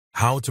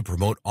How to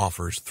promote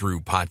offers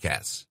through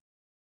podcasts.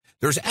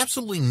 There's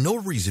absolutely no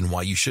reason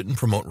why you shouldn't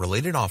promote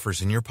related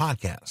offers in your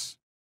podcasts.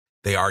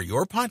 They are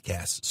your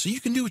podcasts, so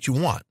you can do what you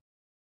want.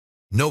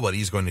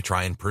 Nobody is going to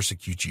try and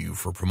persecute you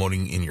for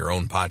promoting in your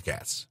own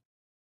podcasts.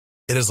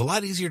 It is a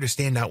lot easier to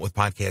stand out with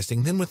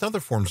podcasting than with other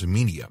forms of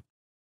media.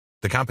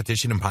 The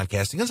competition in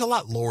podcasting is a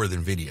lot lower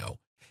than video,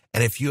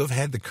 and if you have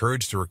had the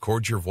courage to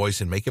record your voice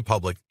and make it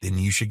public, then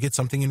you should get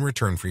something in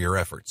return for your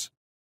efforts.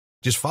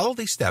 Just follow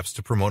these steps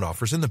to promote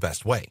offers in the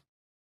best way.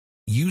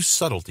 Use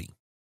subtlety.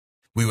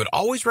 We would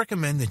always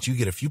recommend that you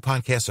get a few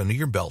podcasts under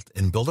your belt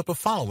and build up a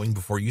following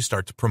before you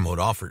start to promote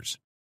offers.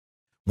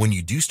 When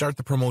you do start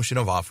the promotion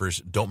of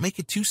offers, don't make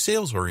it too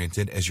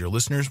sales-oriented, as your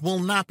listeners will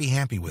not be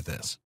happy with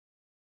this.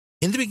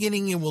 In the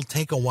beginning, it will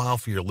take a while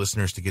for your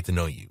listeners to get to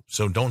know you,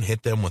 so don't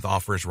hit them with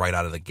offers right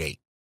out of the gate.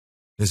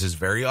 This is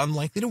very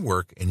unlikely to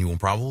work, and you will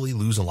probably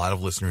lose a lot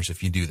of listeners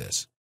if you do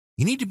this.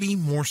 You need to be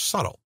more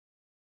subtle.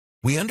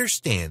 We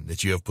understand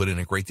that you have put in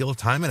a great deal of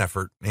time and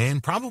effort,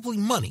 and probably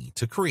money,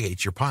 to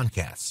create your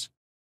podcasts.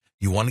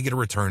 You want to get a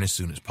return as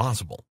soon as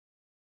possible.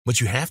 But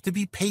you have to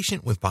be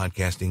patient with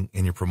podcasting,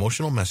 and your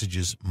promotional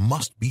messages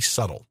must be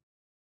subtle.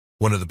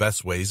 One of the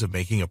best ways of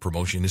making a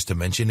promotion is to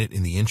mention it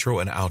in the intro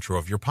and outro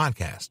of your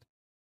podcast.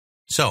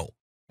 So,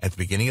 at the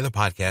beginning of the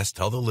podcast,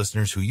 tell the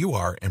listeners who you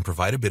are and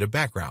provide a bit of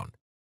background.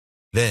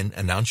 Then,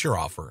 announce your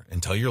offer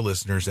and tell your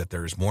listeners that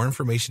there is more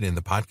information in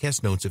the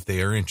podcast notes if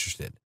they are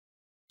interested.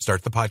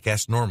 Start the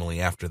podcast normally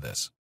after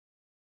this.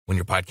 When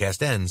your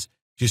podcast ends,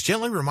 just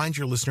gently remind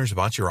your listeners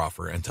about your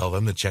offer and tell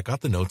them to check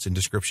out the notes and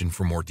description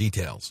for more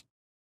details.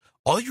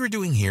 All you are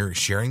doing here is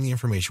sharing the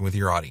information with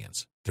your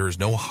audience. There is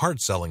no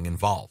hard selling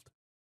involved.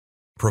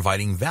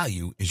 Providing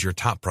value is your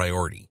top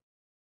priority.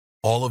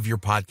 All of your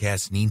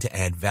podcasts need to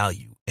add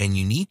value, and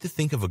you need to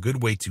think of a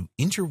good way to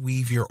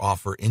interweave your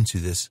offer into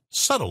this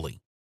subtly.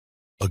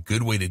 A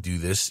good way to do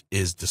this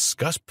is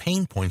discuss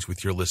pain points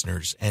with your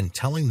listeners and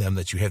telling them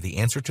that you have the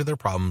answer to their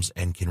problems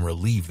and can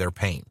relieve their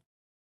pain.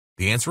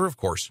 The answer, of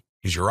course,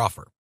 is your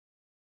offer.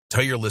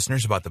 Tell your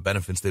listeners about the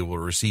benefits they will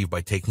receive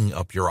by taking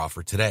up your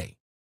offer today.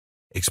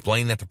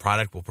 Explain that the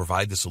product will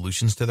provide the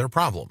solutions to their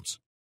problems.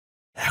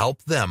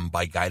 Help them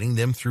by guiding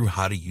them through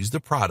how to use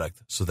the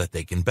product so that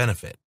they can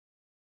benefit.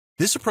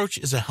 This approach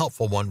is a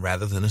helpful one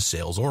rather than a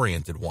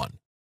sales-oriented one.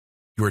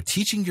 You are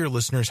teaching your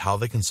listeners how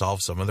they can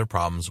solve some of their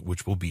problems,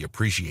 which will be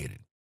appreciated.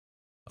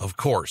 Of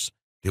course,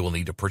 they will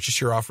need to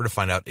purchase your offer to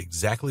find out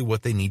exactly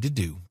what they need to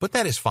do, but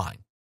that is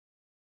fine.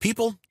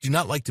 People do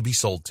not like to be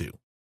sold to,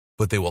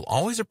 but they will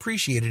always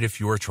appreciate it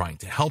if you are trying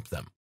to help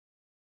them.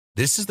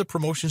 This is the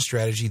promotion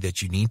strategy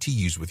that you need to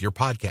use with your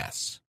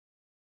podcasts.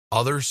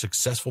 Other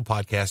successful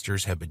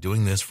podcasters have been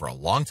doing this for a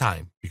long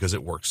time because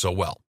it works so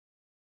well.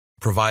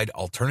 Provide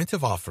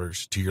alternative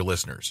offers to your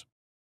listeners.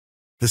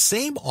 The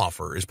same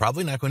offer is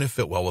probably not going to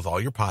fit well with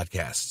all your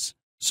podcasts,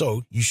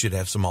 so you should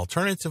have some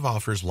alternative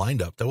offers lined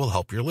up that will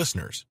help your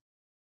listeners.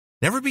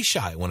 Never be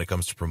shy when it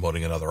comes to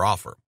promoting another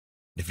offer.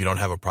 If you don't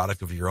have a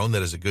product of your own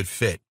that is a good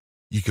fit,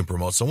 you can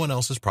promote someone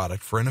else's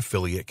product for an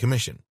affiliate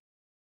commission.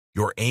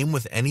 Your aim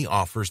with any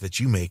offers that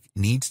you make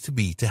needs to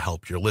be to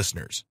help your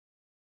listeners.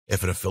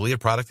 If an affiliate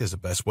product is the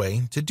best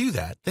way to do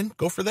that, then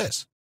go for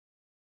this.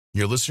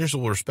 Your listeners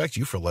will respect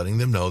you for letting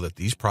them know that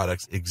these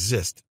products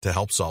exist to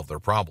help solve their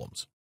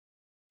problems.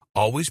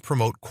 Always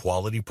promote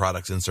quality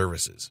products and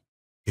services.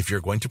 If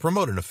you're going to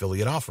promote an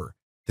affiliate offer,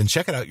 then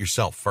check it out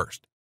yourself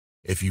first.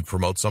 If you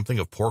promote something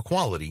of poor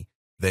quality,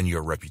 then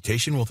your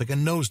reputation will take a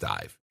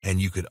nosedive,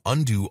 and you could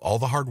undo all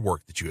the hard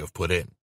work that you have put in.